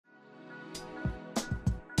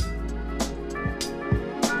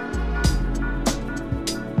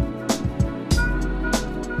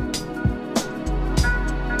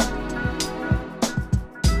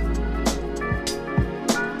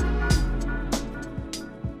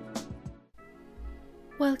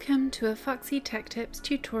Welcome to a Foxy Tech Tips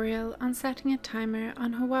tutorial on setting a timer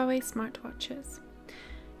on Huawei smartwatches.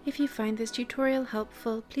 If you find this tutorial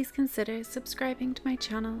helpful, please consider subscribing to my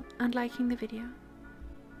channel and liking the video.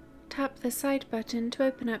 Tap the side button to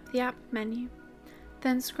open up the app menu,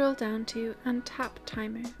 then scroll down to and tap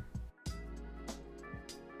Timer.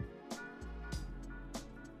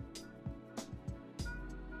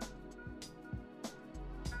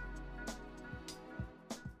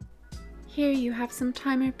 Here you have some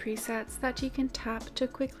timer presets that you can tap to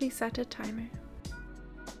quickly set a timer.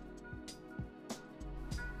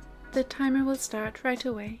 The timer will start right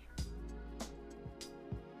away.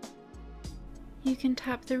 You can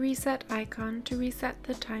tap the reset icon to reset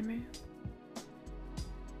the timer.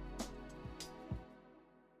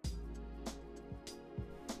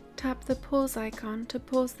 Tap the pause icon to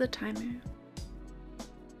pause the timer.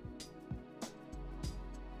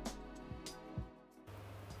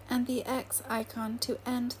 And the X icon to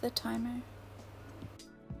end the timer.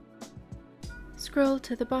 Scroll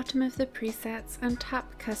to the bottom of the presets and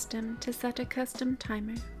tap Custom to set a custom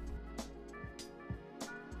timer.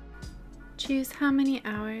 Choose how many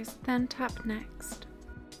hours, then tap Next.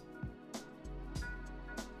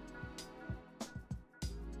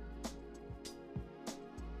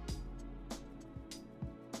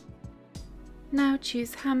 Now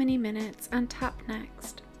choose how many minutes and tap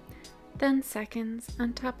Next. Then seconds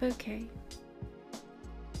and tap OK.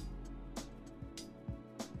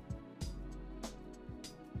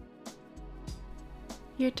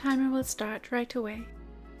 Your timer will start right away.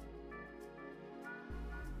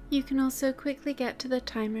 You can also quickly get to the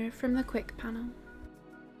timer from the quick panel.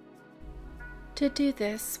 To do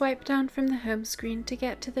this, swipe down from the home screen to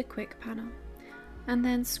get to the quick panel, and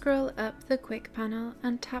then scroll up the quick panel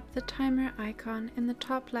and tap the timer icon in the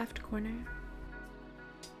top left corner.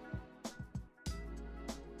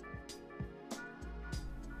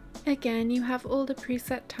 Again, you have all the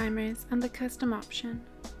preset timers and the custom option.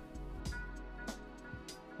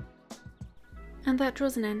 And that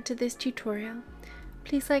draws an end to this tutorial.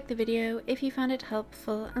 Please like the video if you found it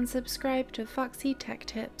helpful and subscribe to Foxy Tech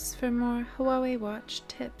Tips for more Huawei watch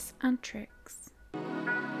tips and tricks.